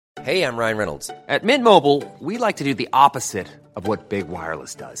Hey, I'm Ryan Reynolds. At Mint Mobile, we like to do the opposite of what Big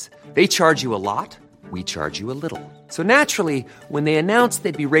Wireless does. They charge you a lot, we charge you a little. So naturally, when they announced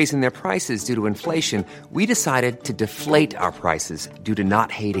they'd be raising their prices due to inflation, we decided to deflate our prices due to not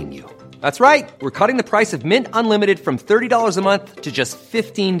hating you. That's right. We're cutting the price of Mint Unlimited from $30 a month to just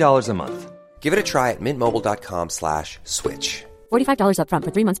 $15 a month. Give it a try at mintmobile.com/switch. $45 up front for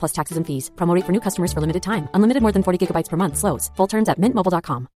 3 months plus taxes and fees. Promo rate for new customers for limited time. Unlimited more than 40 gigabytes per month. Slows full terms at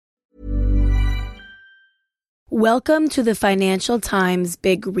mintmobile.com. Welcome to the Financial Times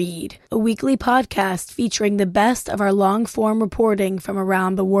Big Read, a weekly podcast featuring the best of our long-form reporting from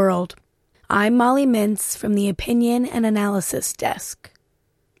around the world. I'm Molly Mintz from the Opinion and Analysis Desk.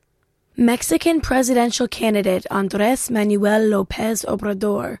 Mexican presidential candidate Andrés Manuel López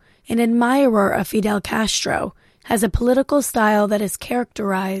Obrador, an admirer of Fidel Castro, has a political style that is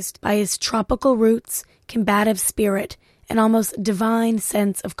characterized by his tropical roots, combative spirit, and almost divine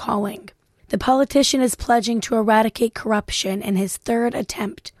sense of calling. The politician is pledging to eradicate corruption in his third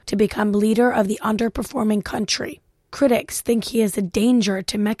attempt to become leader of the underperforming country. Critics think he is a danger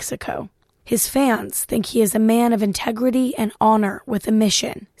to Mexico. His fans think he is a man of integrity and honor with a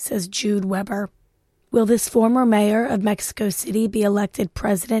mission, says Jude Weber. Will this former mayor of Mexico City be elected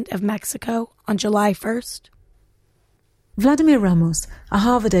president of Mexico on July 1st? Vladimir Ramos, a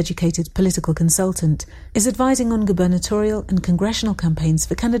Harvard-educated political consultant, is advising on gubernatorial and congressional campaigns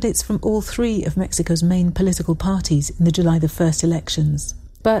for candidates from all three of Mexico's main political parties in the July 1st elections.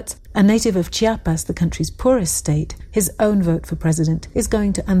 But, a native of Chiapas, the country's poorest state, his own vote for president is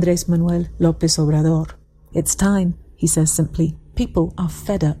going to Andrés Manuel López Obrador. It's time, he says simply. People are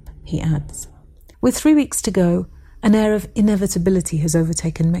fed up, he adds. With 3 weeks to go, an air of inevitability has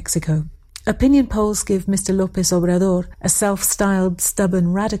overtaken Mexico. Opinion polls give Mr. López Obrador, a self-styled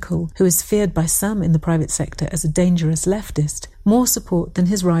stubborn radical who is feared by some in the private sector as a dangerous leftist, more support than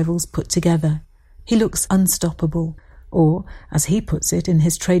his rivals put together. He looks unstoppable, or, as he puts it in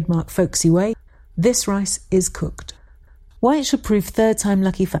his trademark folksy way, this rice is cooked. Why it should prove third time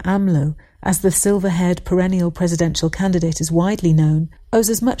lucky for AMLO, as the silver-haired perennial presidential candidate is widely known, owes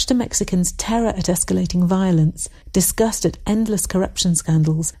as much to Mexicans' terror at escalating violence, disgust at endless corruption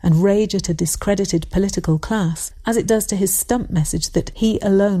scandals, and rage at a discredited political class, as it does to his stump message that he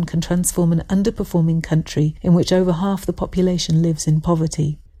alone can transform an underperforming country in which over half the population lives in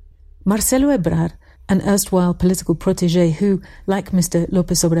poverty. Marcelo Ebrard, an erstwhile political protégé who, like Mr.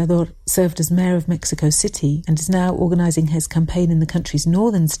 López Obrador, served as mayor of Mexico City and is now organising his campaign in the country's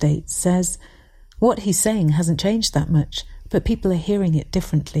northern states, says, "What he's saying hasn't changed that much, but people are hearing it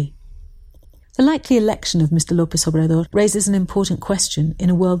differently." The likely election of Mr. López Obrador raises an important question in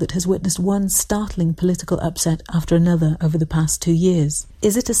a world that has witnessed one startling political upset after another over the past 2 years.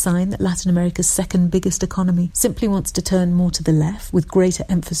 Is it a sign that Latin America's second biggest economy simply wants to turn more to the left with greater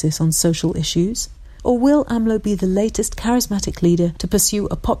emphasis on social issues? Or will AMLO be the latest charismatic leader to pursue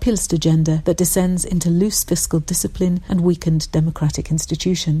a populist agenda that descends into loose fiscal discipline and weakened democratic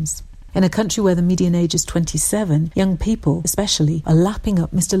institutions? In a country where the median age is 27, young people, especially, are lapping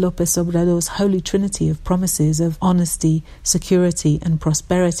up Mr. López Obrador's holy trinity of promises of honesty, security and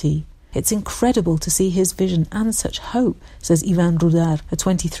prosperity. It's incredible to see his vision and such hope, says Iván Rudar, a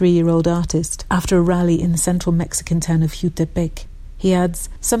 23-year-old artist, after a rally in the central Mexican town of Jutepec. He adds,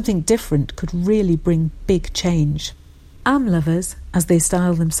 something different could really bring big change. AMLovers, as they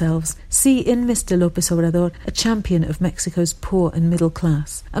style themselves, see in Mr. López Obrador a champion of Mexico's poor and middle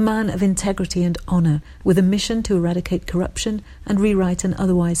class, a man of integrity and honour, with a mission to eradicate corruption and rewrite an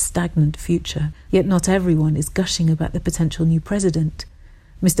otherwise stagnant future. Yet not everyone is gushing about the potential new president.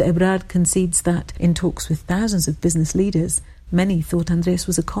 Mr. Ebrard concedes that, in talks with thousands of business leaders, many thought Andrés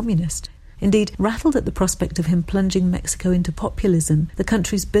was a communist. Indeed, rattled at the prospect of him plunging Mexico into populism, the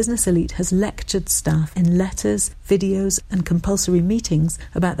country's business elite has lectured staff in letters, videos and compulsory meetings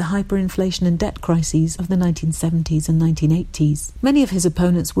about the hyperinflation and debt crises of the 1970s and 1980s. Many of his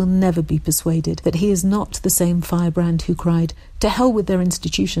opponents will never be persuaded that he is not the same firebrand who cried, "To hell with their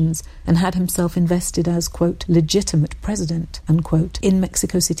institutions," and had himself invested as, quote, legitimate president, unquote, in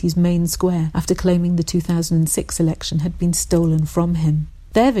Mexico City's main square after claiming the 2006 election had been stolen from him.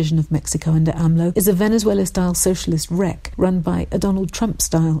 Their vision of Mexico under AMLO is a Venezuela-style socialist wreck run by a Donald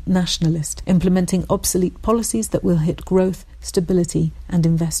Trump-style nationalist, implementing obsolete policies that will hit growth, stability and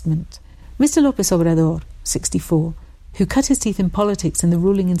investment. Mr. López Obrador, 64, who cut his teeth in politics in the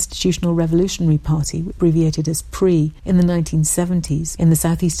ruling Institutional Revolutionary Party, abbreviated as PRI, in the 1970s in the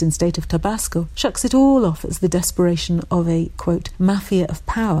southeastern state of Tabasco, shucks it all off as the desperation of a, quote, mafia of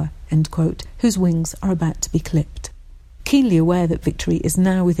power, end quote, whose wings are about to be clipped. Keenly aware that victory is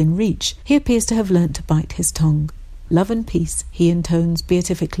now within reach, he appears to have learnt to bite his tongue. love and peace, he intones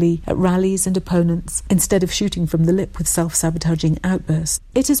beatifically at rallies and opponents instead of shooting from the lip with self-sabotaging outbursts.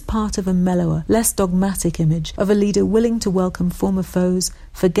 It is part of a mellower, less dogmatic image of a leader willing to welcome former foes,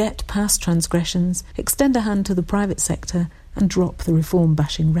 forget past transgressions, extend a hand to the private sector and drop the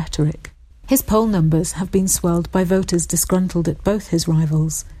reform-bashing rhetoric. His poll numbers have been swelled by voters disgruntled at both his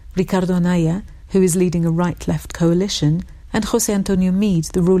rivals, Ricardo Anaya, who is leading a right-left coalition, and José Antonio Meade,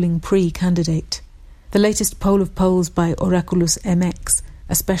 the ruling PRI candidate. The latest poll of polls by Oraculus MX,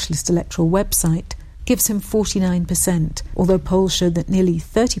 a specialist electoral website, gives him 49%, although polls show that nearly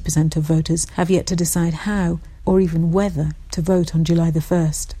 30% of voters have yet to decide how, or even whether, to vote on July the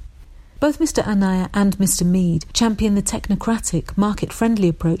 1st. Both Mr. Anaya and Mr. Meade champion the technocratic, market-friendly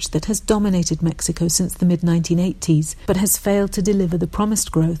approach that has dominated Mexico since the mid-1980s, but has failed to deliver the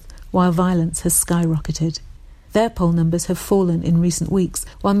promised growth while violence has skyrocketed. Their poll numbers have fallen in recent weeks,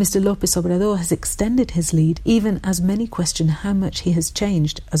 while Mr. López Obrador has extended his lead, even as many question how much he has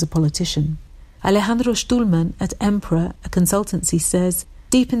changed as a politician. Alejandro Stuhlman at Emperor, a consultancy, says,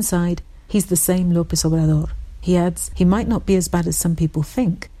 deep inside, he's the same López Obrador. He adds, he might not be as bad as some people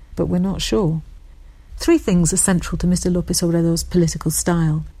think, but we're not sure. Three things are central to Mr. López Obrador's political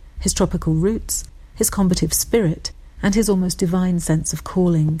style: his tropical roots, his combative spirit, and his almost divine sense of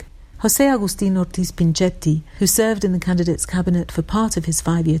calling. José Agustín Ortiz Pinchetti, who served in the candidate's cabinet for part of his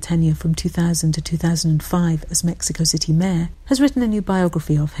 5-year tenure from 2000 to 2005 as Mexico City mayor, has written a new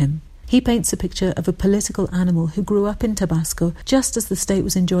biography of him. He paints a picture of a political animal who grew up in Tabasco just as the state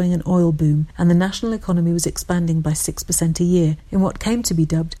was enjoying an oil boom and the national economy was expanding by 6% a year in what came to be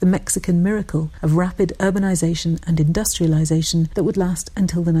dubbed the Mexican miracle of rapid urbanization and industrialization that would last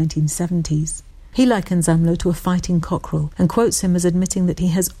until the 1970s. He likens AMLO to a fighting cockerel and quotes him as admitting that he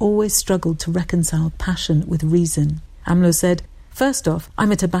has always struggled to reconcile passion with reason. AMLO said, "First off,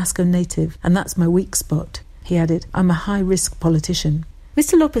 I'm a Tabasco native, and that's my weak spot." He added, "I'm a high-risk politician."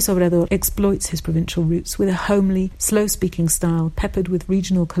 Mr. López Obrador exploits his provincial roots with a homely, slow-speaking style peppered with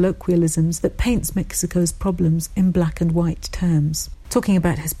regional colloquialisms that paints Mexico's problems in black and white terms. Talking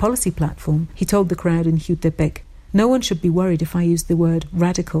about his policy platform, he told the crowd in Jutepec, "No one should be worried if I use the word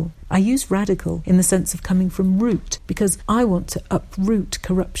radical. I use radical in the sense of coming from root, because I want to uproot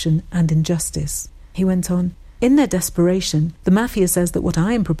corruption and injustice." He went on, "In their desperation, the mafia says that what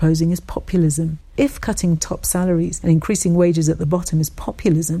I am proposing is populism. If cutting top salaries and increasing wages at the bottom is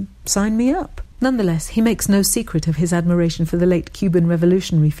populism, sign me up." Nonetheless, he makes no secret of his admiration for the late Cuban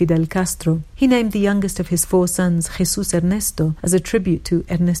revolutionary Fidel Castro. He named the youngest of his 4 sons, Jesus Ernesto, as a tribute to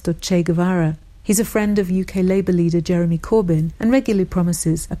Ernesto Che Guevara. He's a friend of UK Labour leader Jeremy Corbyn and regularly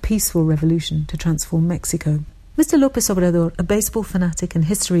promises a peaceful revolution to transform Mexico. Mr. López Obrador, a baseball fanatic and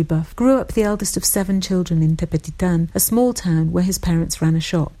history buff, grew up the eldest of 7 children in Tepetitan, a small town where his parents ran a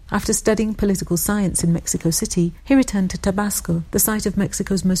shop. After studying political science in Mexico City, he returned to Tabasco, the site of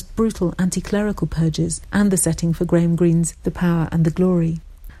Mexico's most brutal anti-clerical purges and the setting for Graham Greene's The Power and the Glory.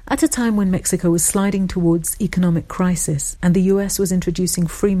 At a time when Mexico was sliding towards economic crisis and the US was introducing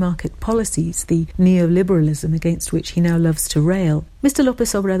free market policies, the neoliberalism against which he now loves to rail, Mr.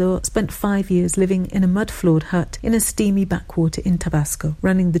 López Obrador spent 5 years living in a mud-floored hut in a steamy backwater in Tabasco,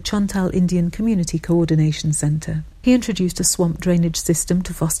 running the Chontal Indian Community Coordination Center. He introduced a swamp drainage system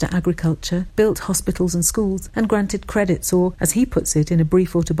to foster agriculture, built hospitals and schools, and granted credits, or, as he puts it in a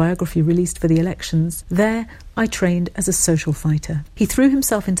brief autobiography released for the elections, "There, I trained as a social fighter." He threw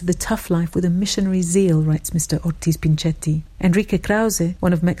himself into the tough life with a missionary zeal, writes Mr. Ortiz Pinchetti. Enrique Krause,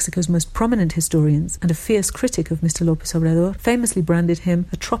 one of Mexico's most prominent historians and a fierce critic of Mr. López Obrador, famously branded him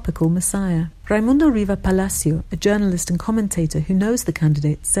a tropical messiah. Raimundo Riva Palacio, a journalist and commentator who knows the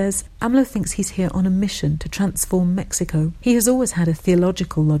candidate, says, "AMLO thinks he's here on a mission to transform Mexico. He has always had a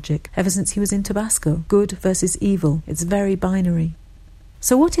theological logic ever since he was in Tabasco. Good versus evil. It's very binary."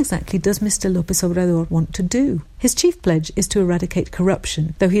 So what exactly does Mr. López Obrador want to do? His chief pledge is to eradicate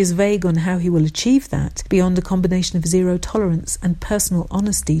corruption, though he is vague on how he will achieve that, beyond a combination of zero tolerance and personal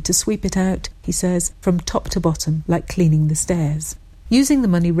honesty to sweep it out, he says, from top to bottom, like cleaning the stairs. Using the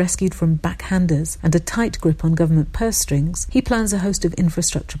money rescued from backhanders and a tight grip on government purse strings, he plans a host of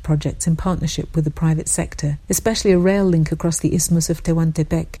infrastructure projects in partnership with the private sector, especially a rail link across the Isthmus of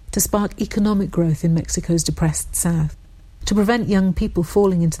Tehuantepec, to spark economic growth in Mexico's depressed south. To prevent young people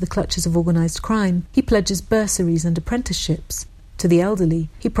falling into the clutches of organised crime, he pledges bursaries and apprenticeships. To the elderly,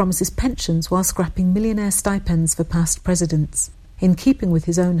 he promises pensions while scrapping millionaire stipends for past presidents. In keeping with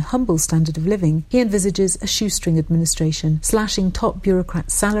his own humble standard of living, he envisages a shoestring administration, slashing top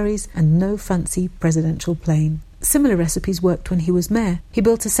bureaucrats' salaries and no fancy presidential plane. Similar recipes worked when he was mayor. He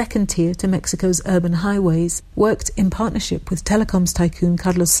built a second tier to Mexico's urban highways, worked in partnership with telecoms tycoon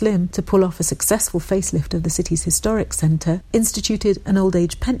Carlos Slim to pull off a successful facelift of the city's historic centre, instituted an old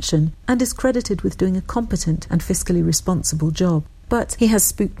age pension, and is credited with doing a competent and fiscally responsible job. But he has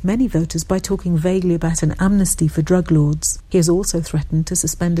spooked many voters by talking vaguely about an amnesty for drug lords. He has also threatened to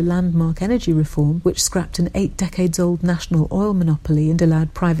suspend a landmark energy reform which scrapped an 8-decades-old national oil monopoly and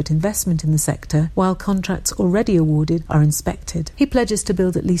allowed private investment in the sector, while contracts already awarded are inspected. He pledges to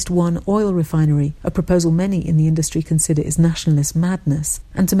build at least one oil refinery, a proposal many in the industry consider is nationalist madness,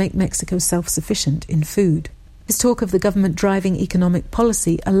 and to make Mexico self-sufficient in food. His talk of the government driving economic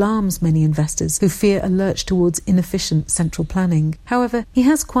policy alarms many investors who fear a lurch towards inefficient central planning. However, he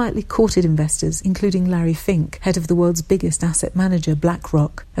has quietly courted investors, including Larry Fink, head of the world's biggest asset manager,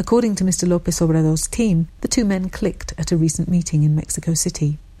 BlackRock. According to Mr. López Obrador's team, the two men clicked at a recent meeting in Mexico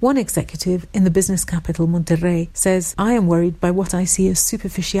City. One executive in the business capital Monterrey says, "I am worried by what I see as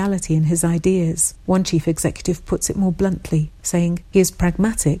superficiality in his ideas." One chief executive puts it more bluntly, saying he is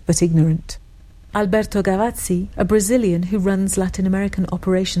pragmatic but ignorant. Alberto Gavazzi, a Brazilian who runs Latin American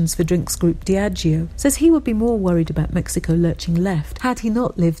operations for drinks group Diageo, says he would be more worried about Mexico lurching left had he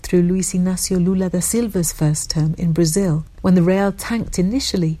not lived through Luis Inácio Lula da Silva's first term in Brazil, when the real tanked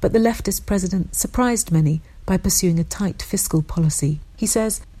initially, but the leftist president surprised many by pursuing a tight fiscal policy. He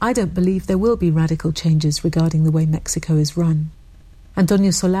says, "I don't believe there will be radical changes regarding the way Mexico is run."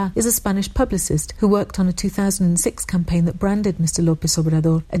 Antonio Solá is a Spanish publicist who worked on a 2006 campaign that branded Mr. López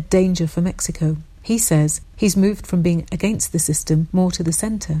Obrador a danger for Mexico. He says he's moved from being against the system more to the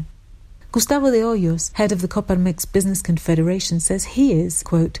centre. Gustavo de Hoyos, head of the Coparmex Business Confederation, says he is,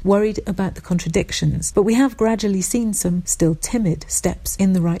 quote, "worried about the contradictions, but we have gradually seen some, still timid, steps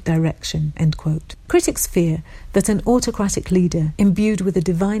in the right direction," end quote. Critics fear that an autocratic leader, imbued with a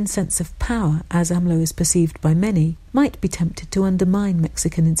divine sense of power, as AMLO is perceived by many, might be tempted to undermine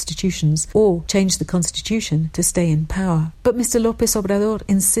Mexican institutions or change the constitution to stay in power. But Mr. López Obrador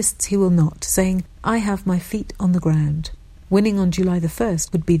insists he will not, saying, "I have my feet on the ground." Winning on July the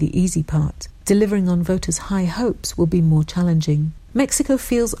 1st would be the easy part. Delivering on voters' high hopes will be more challenging. Mexico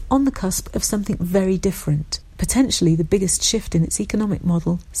feels on the cusp of something very different, potentially the biggest shift in its economic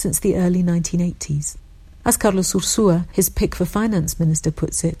model since the early 1980s. As Carlos Ursúa, his pick for finance minister,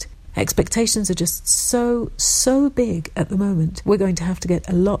 puts it, expectations are just so big at the moment. We're going to have to get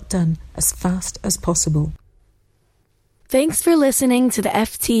a lot done as fast as possible. Thanks for listening to the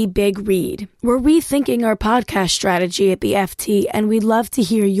FT Big Read. We're rethinking our podcast strategy at the FT, and we'd love to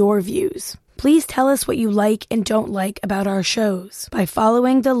hear your views. Please tell us what you like and don't like about our shows by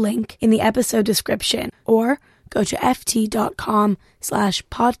following the link in the episode description, or go to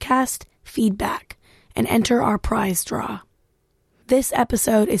ft.com/podcast feedback and enter our prize draw. This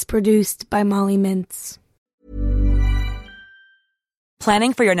episode is produced by Molly Mintz.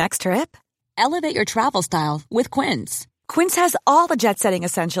 Planning for your next trip? Elevate your travel style with Quince. Quince has all the jet-setting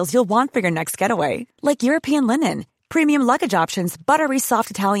essentials you'll want for your next getaway, like European linen, premium luggage options, buttery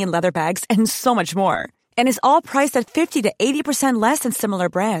soft Italian leather bags, and so much more. And is all priced at 50 to 80% less than similar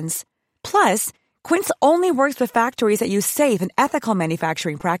brands. Plus, Quince only works with factories that use safe and ethical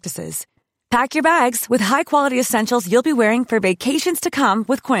manufacturing practices. Pack your bags with high-quality essentials you'll be wearing for vacations to come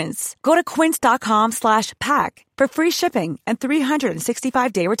with Quince. Go to quince.com/pack for free shipping and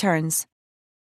 365-day returns.